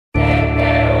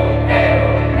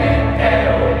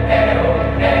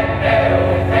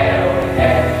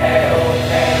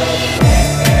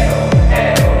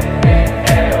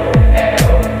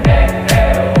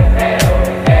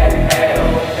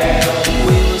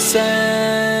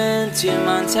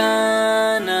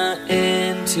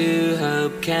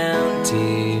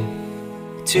County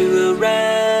to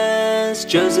arrest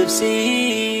Joseph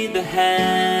C., the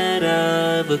head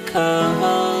of a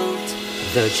cult.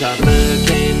 The chopper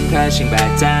came crashing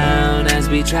back down as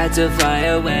we tried to fly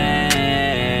away.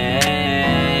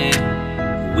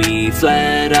 We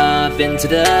fled off into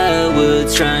the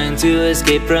woods trying to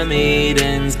escape from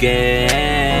Eden's Gate.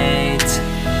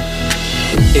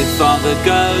 If father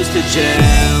goes to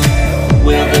jail,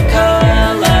 will the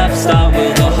collapse start?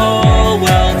 Will the whole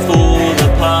world fall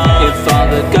apart? If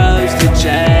father goes to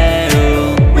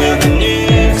jail, will the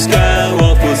nukes go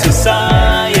off? Will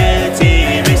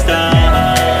society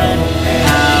restart?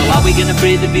 How are we gonna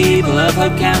free the people of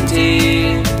Hope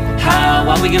County? How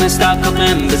are we gonna stop cult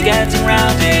members getting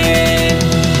rowdy?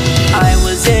 I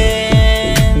was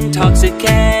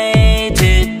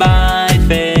intoxicated by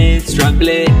faith's drug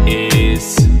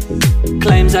bliss.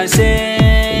 Claims I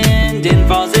sinned in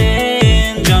falls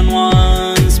in John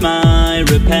wants my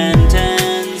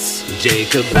repentance.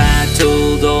 Jacob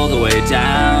battled all the way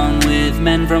down with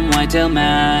men from Whitetail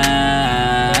Mountains.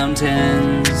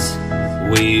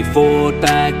 We fought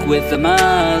back with the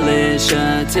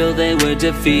militia till they were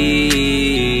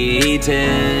defeated.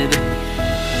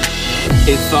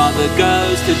 If father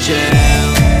goes to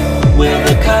jail, will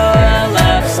the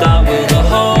collapse start? Will the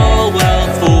whole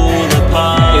world fall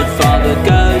apart? If father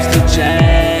goes to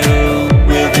jail,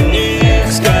 will the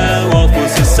nukes go off? Will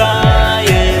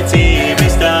society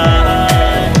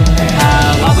restart?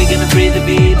 How are we gonna free the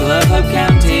people of Hope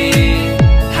County?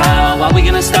 How are we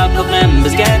gonna stop cult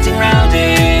members getting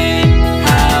rowdy?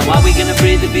 How are we gonna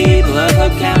free the people of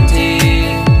Hope County?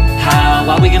 How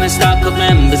are we gonna stop cult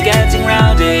members